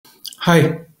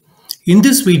Hi, in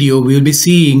this video we will be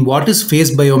seeing what is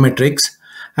face biometrics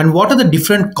and what are the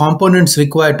different components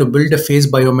required to build a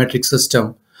face biometric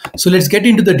system. So let's get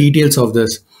into the details of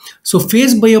this. So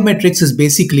face biometrics is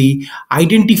basically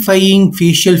identifying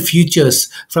facial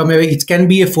features from it can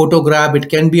be a photograph, it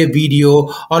can be a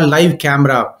video or live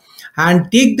camera,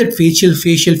 and take that facial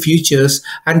features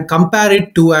and compare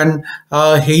it to an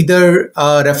either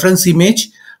reference image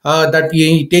that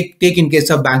we take in case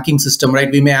of banking system,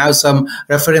 right? We may have some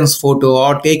reference photo,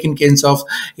 or take in case of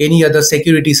any other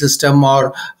security system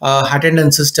or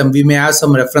attendance system, we may have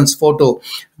some reference photo.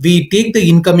 We take the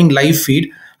incoming live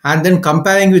feed and then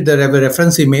comparing with the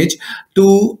reference image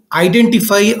to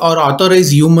identify or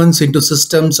authorize humans into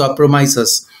systems or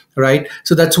premises, right?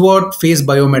 So that's what face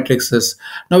biometrics is.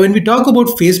 Now when we talk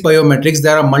about face biometrics,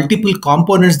 there are multiple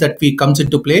components that we comes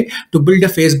into play to build a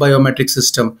face biometric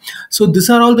system. So these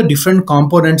are all the different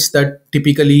components that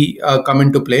typically come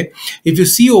into play. If you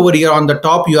see over here on the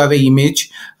top, you have an image.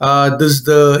 This is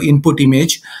the input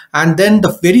image, and then the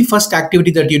very first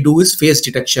activity that you do is face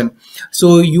detection.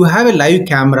 So you have a live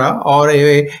camera or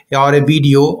a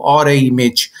video or a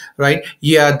image, right?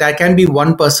 Yeah, that can be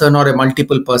one person or a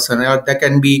multiple person, or there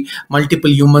can be multiple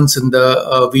humans in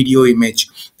the video image,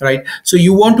 right? So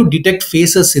you want to detect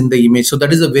faces in the image. So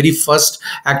that is the very first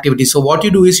activity. So what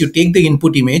you do is you take the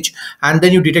input image and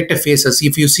then you detect a faces.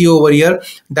 If you see over here,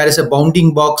 there is a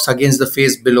bounding box against the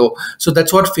face below. So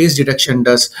that's what face detection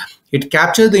does. It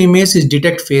captures the image, it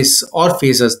detect face or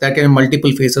faces. There can be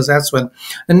multiple faces as well.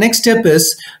 The next step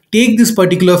is take this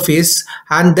particular face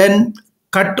and then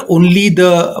cut only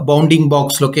the bounding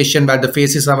box location where the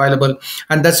face is available,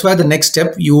 and that's why the next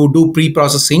step you do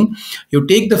pre-processing. You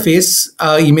take the face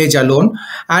image alone,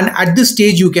 and at this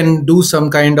stage you can do some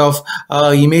kind of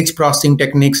image processing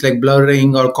techniques like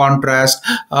blurring or contrast,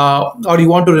 or you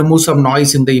want to remove some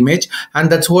noise in the image, and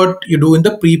that's what you do in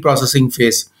the pre-processing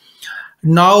phase.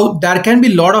 Now there can be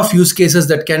a lot of use cases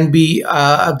that can be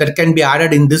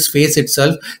added in this phase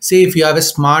itself. Say if you have a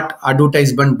smart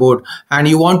advertisement board and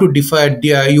you want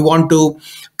to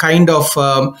kind of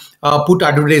put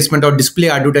advertisement or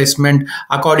display advertisement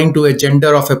according to a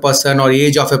gender of a person or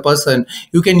age of a person,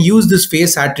 you can use this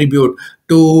face attribute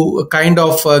to kind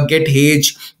of get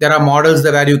age. There are models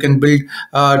where you can build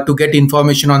to get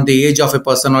information on the age of a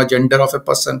person or gender of a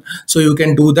person. So you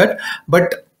can do that.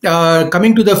 But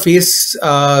coming to the face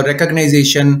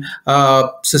recognition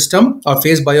system or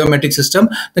face biometric system,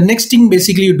 the next thing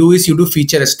basically you do is you do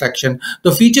feature extraction.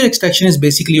 The feature extraction is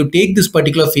basically you take this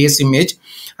particular face image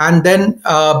and then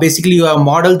basically you have a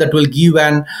model that will give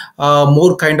an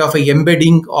more kind of a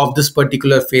embedding of this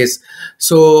particular face.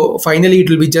 So finally it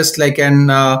will be just like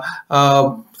an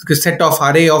set of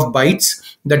array of bytes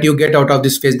that you get out of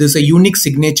this face. This is a unique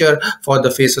signature for the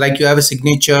face, like you have a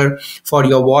signature for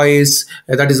your voice,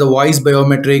 that is a voice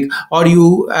biometric, or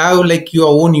you have like your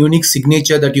own unique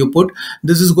signature that you put.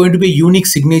 This is going to be a unique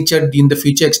signature in the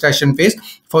feature extraction phase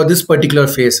for this particular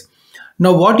face.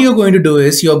 Now what you're going to do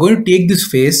is you're going to take this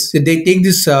face, they take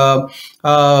this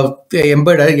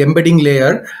embedding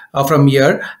layer from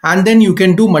here, and then you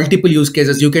can do multiple use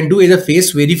cases. You can do either face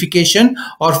verification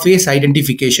or face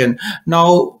identification.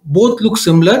 Now both look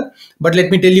similar, but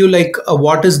let me tell you like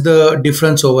what is the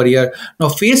difference over here. Now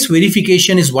face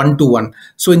verification is one-to-one.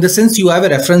 So in the sense you have a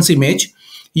reference image,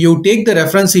 you take the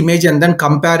reference image and then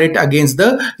compare it against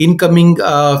the incoming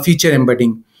feature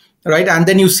embedding, right? And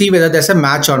then you see whether there's a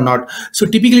match or not. So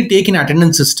typically take an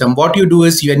attendance system, what you do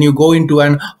is when you go into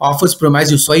an office premise,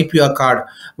 you swipe your card.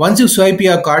 Once you swipe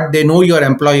your card, they know your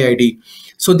employee ID.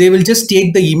 So they will just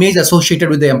take the image associated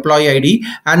with the employee ID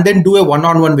and then do a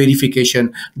one-on-one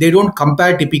verification. They don't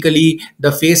compare typically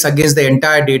the face against the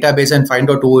entire database and find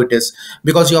out who it is,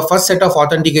 because your first set of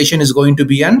authentication is going to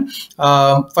be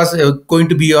going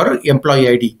to be your employee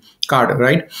ID card,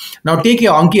 right? Now take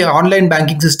your online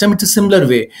banking system. It's a similar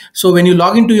way. So when you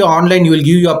log into your online, you will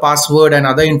give your password and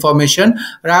other information.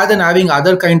 Rather than having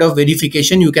other kind of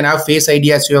verification, you can have face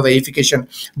ID as your verification.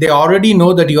 They already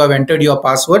know that you have entered your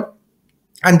password.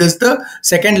 And this is the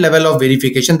second level of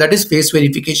verification, that is face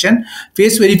verification.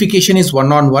 Face verification is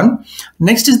one-on-one.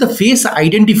 Next is the face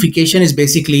identification, is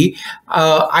basically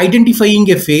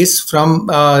identifying a face from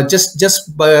just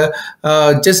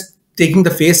taking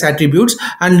the face attributes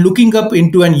and looking up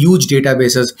into an huge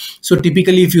databases. So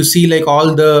typically, if you see like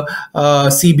all the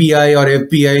CBI or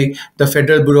FBI, the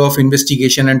Federal Bureau of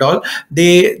Investigation and all,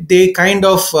 they kind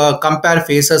of compare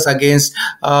faces against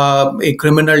a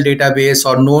criminal database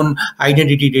or known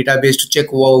identity database to check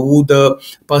who the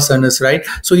person is, right?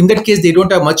 So in that case, they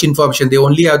don't have much information. They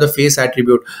only have the face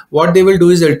attribute. What they will do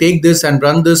is they'll take this and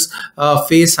run this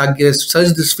face against, search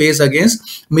this face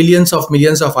against millions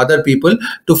of other people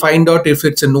to find out if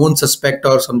it's a known suspect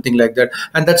or something like that.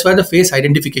 And that's why the face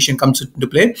identification comes into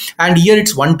play. And here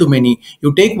it's one to many.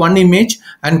 You take one image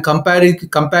and compare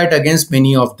it against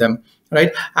many of them,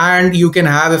 right? And you can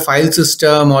have a file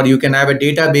system, or you can have a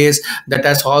database that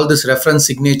has all this reference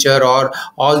signature or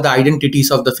all the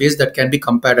identities of the face that can be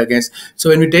compared against. So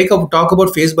when we talk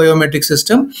about face biometric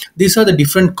system, these are the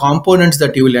different components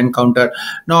that you will encounter.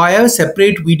 Now I have a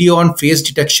separate video on face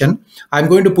detection. I'm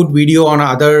going to put video on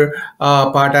other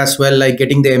part as well, like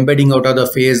getting the embedding out of the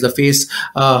face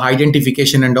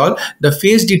identification and all. The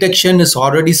face detection is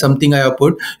already something I have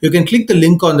put. You can click the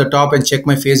link on the top and check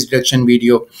my face detection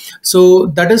video. So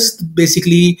that is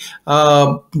basically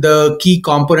the key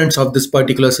components of this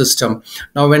particular system.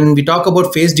 Now, when we talk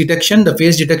about face detection, the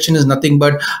face detection is nothing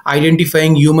but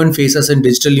identifying human faces in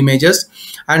digital images.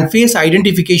 And face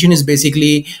identification is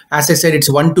basically, as I said, it's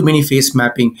one-to-many face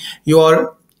mapping. You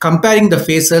are comparing the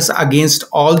faces against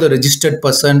all the registered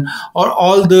person or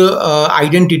all the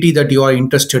identity that you are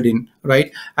interested in,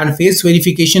 right? And face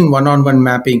verification, one-on-one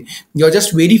mapping. You're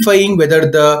just verifying whether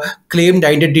the claimed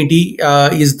identity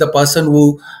is the person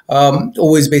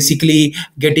who is basically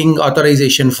getting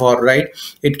authorization for, right?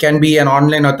 It can be an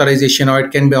online authorization, or it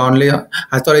can be online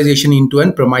authorization into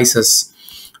an premises.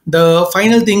 The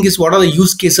final thing is, what are the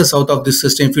use cases out of this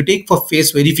system? If you take for face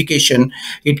verification,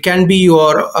 it can be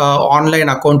your online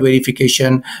account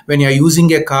verification. When you're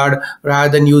using a card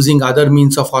rather than using other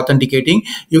means of authenticating,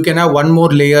 you can have one more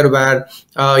layer where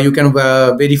you can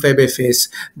verify by face.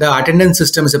 The attendance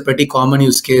system is a pretty common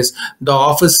use case. The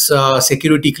office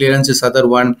security clearance is other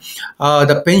one.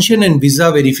 The pension and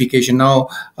visa verification. Now,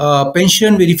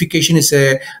 pension verification is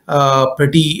a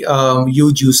pretty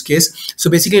huge use case.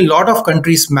 So basically, a lot of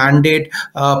countries mandate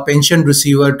pension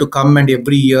receiver to come and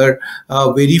every year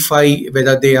verify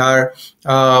whether they are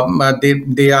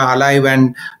they are alive,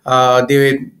 and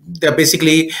they're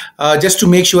basically just to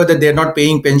make sure that they're not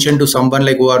paying pension to someone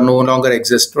like who are no longer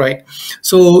exist, right?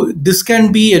 So this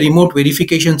can be a remote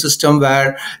verification system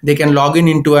where they can log in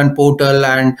into an portal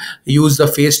and use the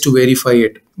face to verify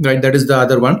it, right? That is the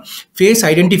other one. Face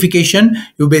identification,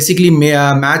 you basically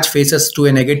match faces to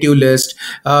a negative list.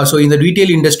 So in the retail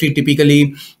industry,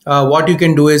 typically what you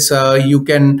can do is you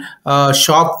can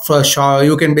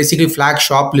you can basically flag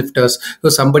shoplifters. So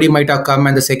somebody might have come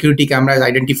and the security camera has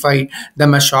identified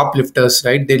them as shoplifters,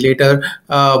 right? They later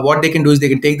what they can do is they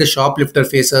can take the shoplifter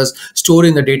faces, store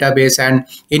in the database, and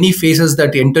any faces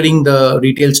that entering the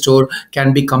retail store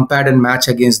can be compared and matched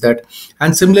against that.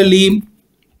 And similarly,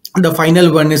 the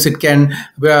final one is it can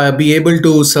be able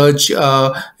to search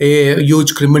a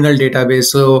huge criminal database.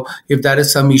 So if there is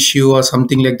some issue or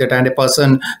something like that and a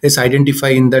person is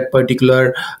identified in that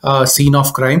particular scene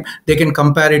of crime, they can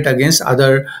compare it against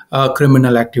other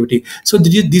criminal activity. So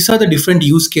these are the different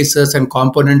use cases and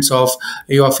components of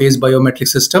your face biometric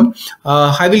system.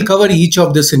 I will cover each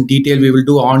of this in detail. We will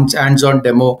do hands-on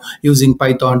demo using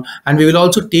Python, and we will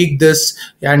also take this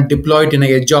and deploy it in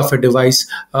the edge of a device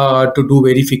to do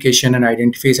verification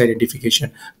and face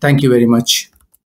identification. Thank you very much.